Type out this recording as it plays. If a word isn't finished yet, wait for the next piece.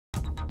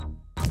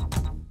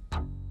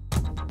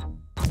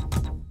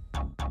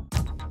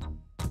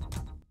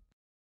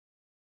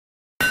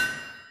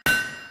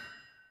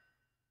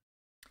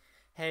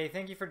Hey,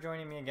 thank you for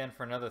joining me again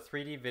for another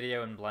 3D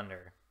video in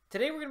Blender.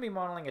 Today we're going to be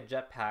modeling a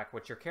jetpack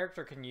which your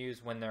character can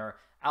use when they're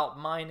out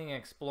mining,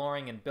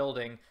 exploring, and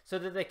building so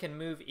that they can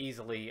move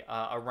easily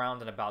around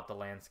and about the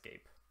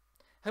landscape.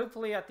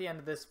 Hopefully at the end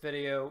of this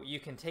video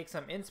you can take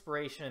some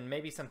inspiration and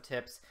maybe some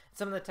tips,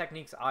 some of the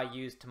techniques I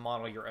use to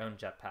model your own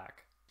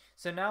jetpack.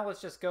 So now let's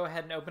just go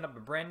ahead and open up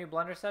a brand new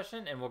Blender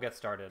session and we'll get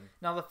started.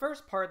 Now the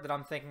first part that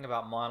I'm thinking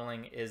about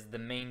modeling is the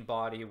main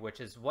body, which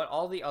is what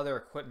all the other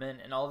equipment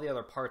and all the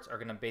other parts are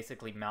going to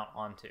basically mount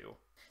onto.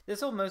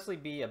 This will mostly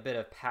be a bit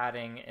of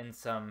padding and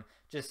some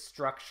just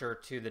structure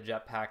to the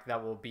jetpack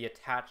that will be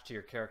attached to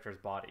your character's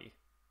body.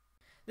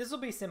 This will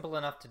be simple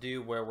enough to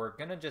do where we're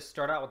going to just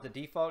start out with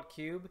the default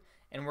cube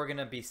and we're going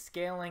to be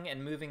scaling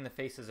and moving the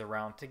faces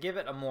around to give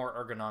it a more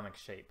ergonomic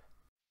shape.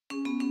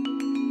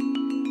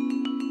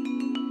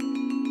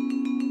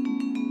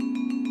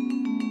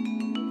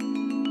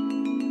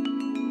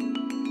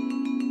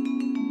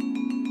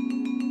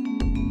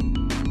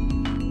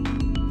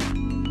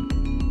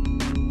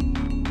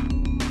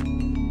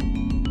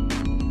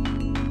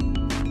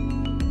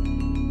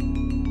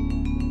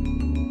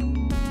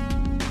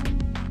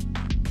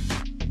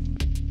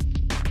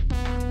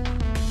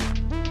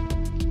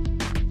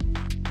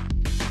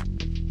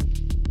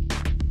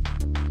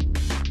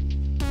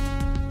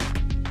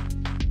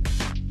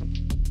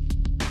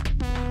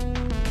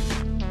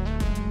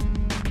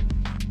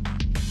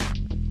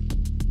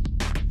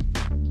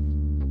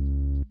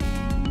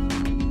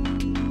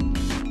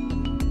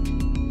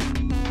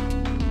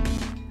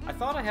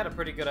 I had a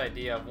pretty good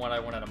idea of what I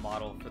wanted to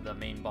model for the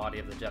main body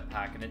of the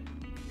jetpack, and it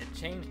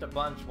changed a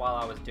bunch while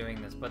I was doing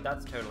this, but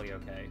that's totally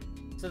okay.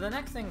 So the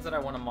next things that I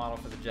want to model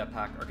for the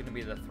jetpack are going to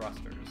be the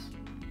thrusters.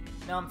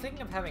 Now I'm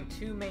thinking of having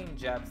two main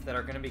jets that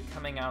are going to be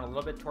coming out a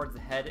little bit towards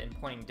the head and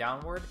pointing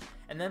downward,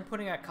 and then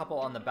putting a couple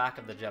on the back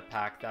of the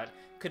jetpack that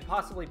could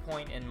possibly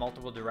point in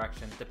multiple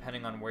directions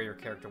depending on where your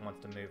character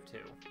wants to move to.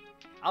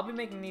 I'll be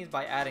making these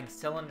by adding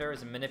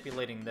cylinders and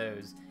manipulating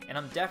those, and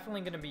I'm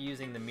definitely going to be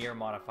using the mirror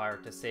modifier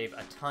to save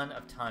a ton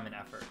of time and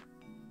effort.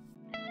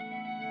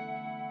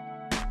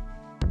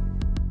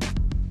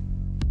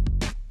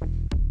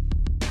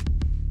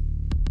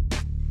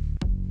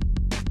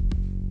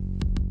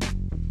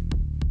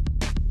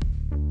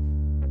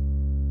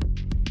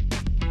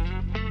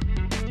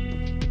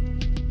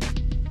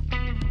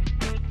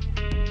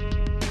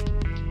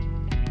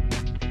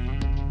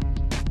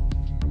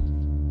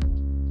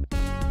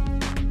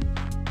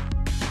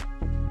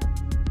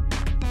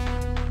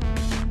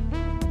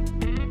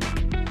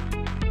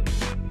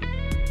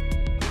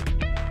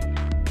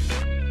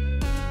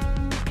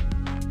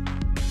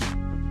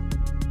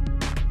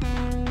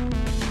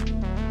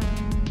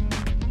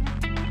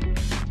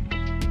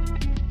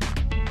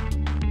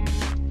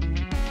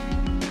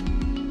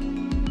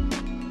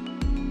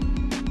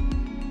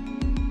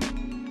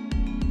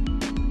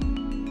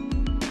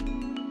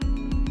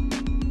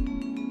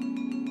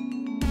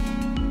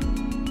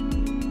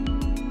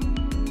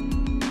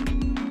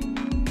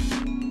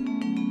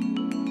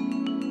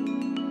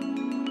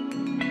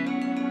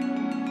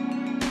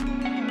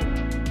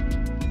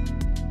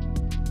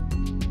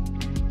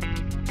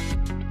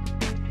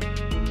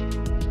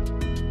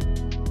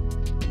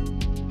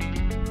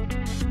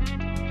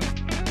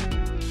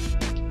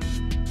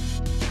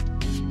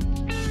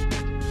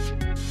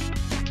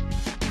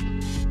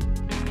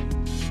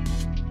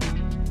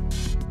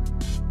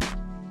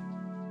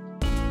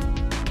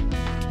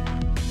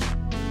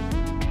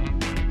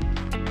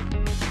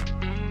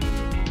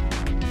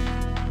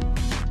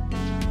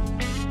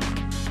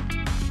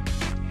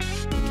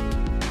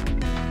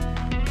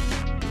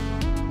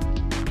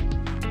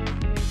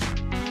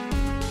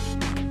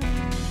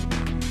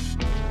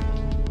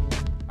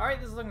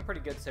 This is looking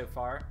pretty good so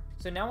far.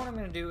 So now what I'm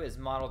going to do is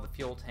model the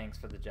fuel tanks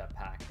for the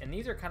jetpack, and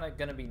these are kind of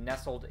going to be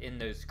nestled in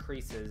those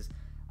creases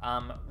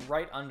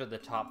right under the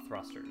top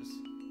thrusters.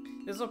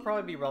 This will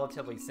probably be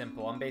relatively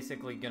simple. I'm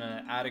basically going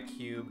to add a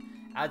cube,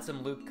 add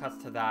some loop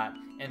cuts to that,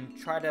 and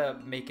try to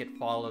make it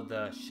follow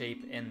the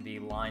shape and the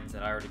lines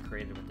that I already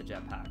created with the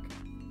jetpack.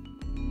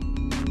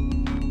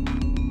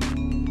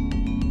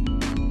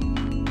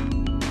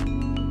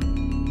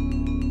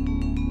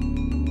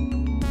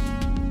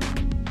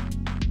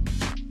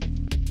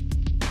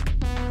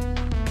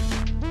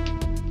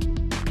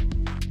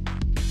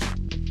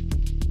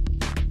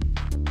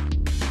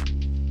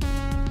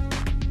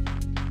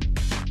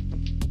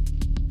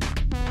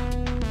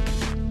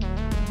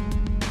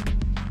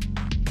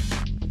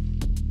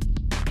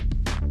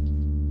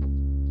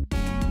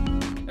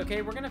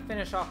 Okay, we're going to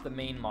finish off the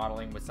main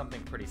modeling with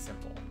something pretty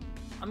simple.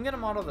 I'm going to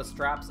model the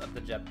straps of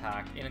the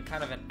jetpack in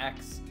kind of an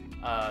X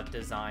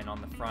design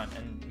on the front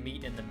and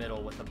meet in the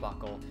middle with a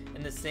buckle.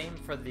 And the same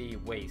for the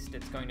waist.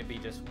 It's going to be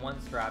just one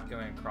strap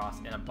going across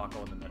and a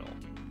buckle in the middle.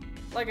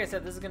 Like I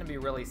said, this is going to be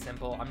really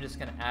simple. I'm just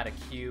going to add a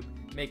cube,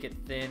 make it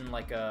thin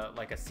like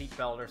a seat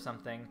belt or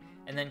something,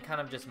 and then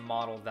kind of just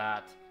model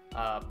that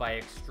by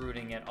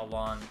extruding it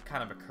along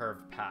kind of a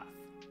curved path.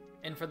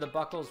 And for the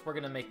buckles, we're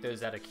going to make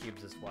those out of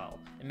cubes as well,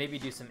 and maybe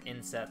do some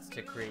insets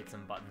to create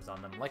some buttons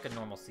on them, like a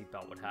normal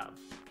seatbelt would have.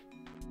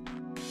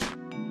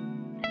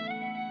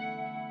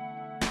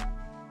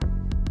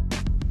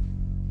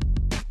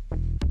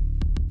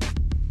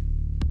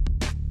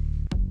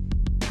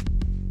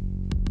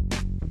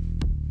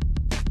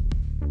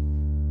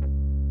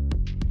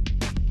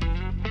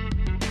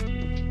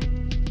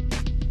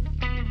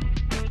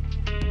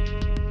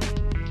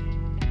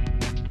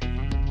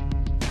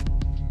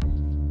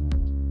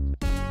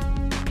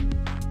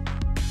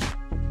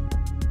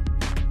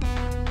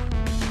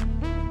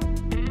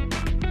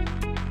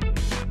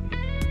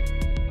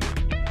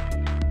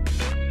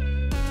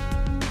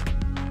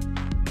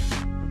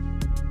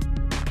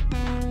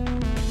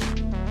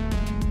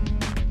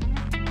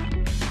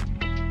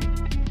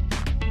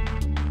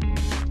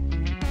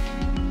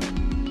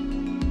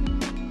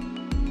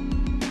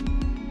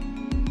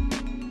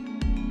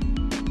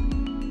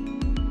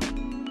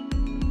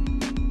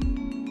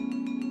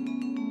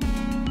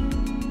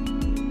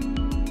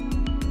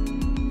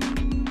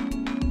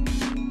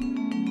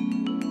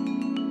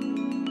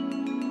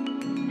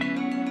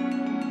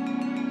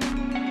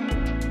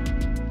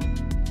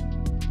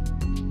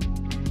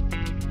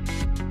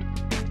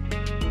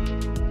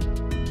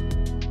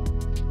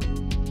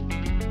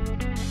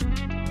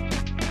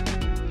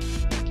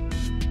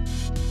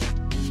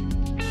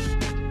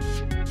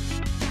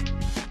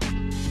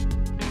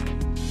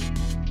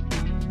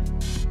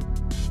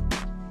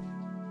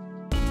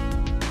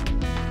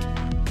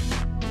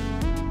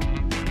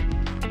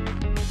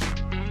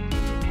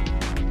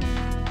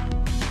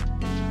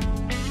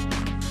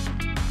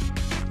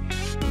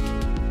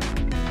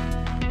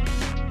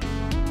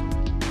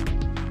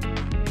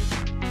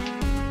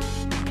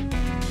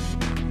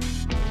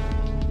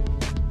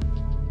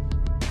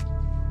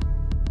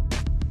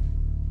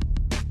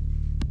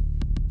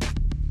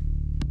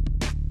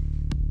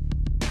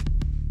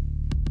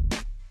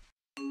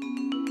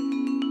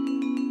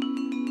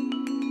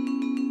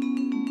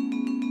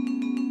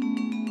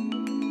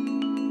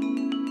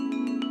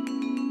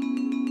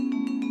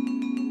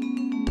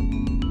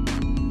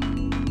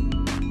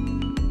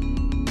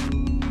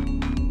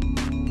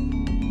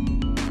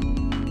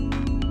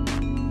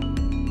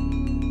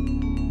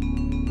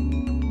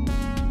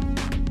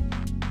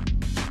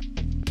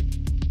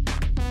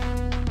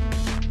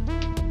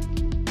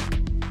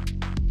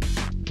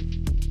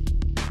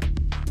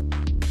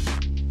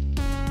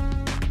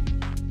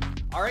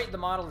 Alright, the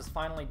model is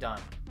finally done.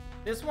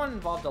 This one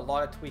involved a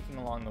lot of tweaking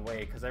along the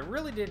way because I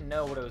really didn't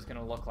know what it was going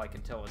to look like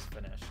until it was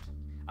finished.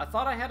 I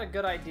thought I had a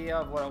good idea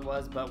of what it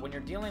was, but when you're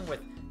dealing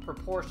with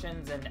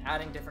proportions and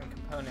adding different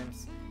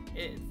components,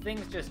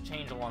 things just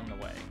change along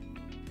the way.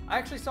 I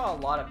actually saw a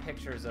lot of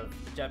pictures of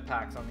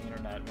jetpacks on the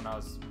internet when I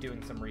was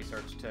doing some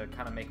research to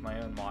kind of make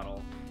my own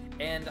model,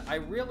 and I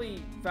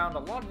really found a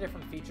lot of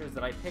different features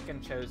that I pick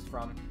and chose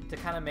from to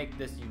kind of make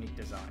this unique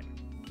design.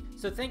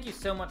 So thank you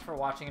so much for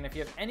watching, and if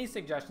you have any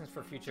suggestions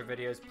for future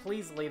videos,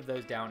 please leave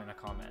those down in a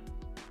comment.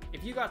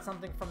 If you got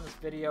something from this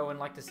video and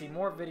like to see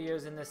more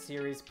videos in this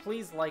series,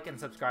 please like and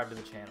subscribe to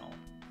the channel.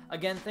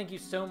 Again, thank you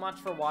so much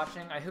for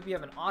watching. I hope you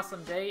have an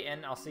awesome day,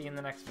 and I'll see you in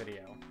the next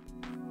video.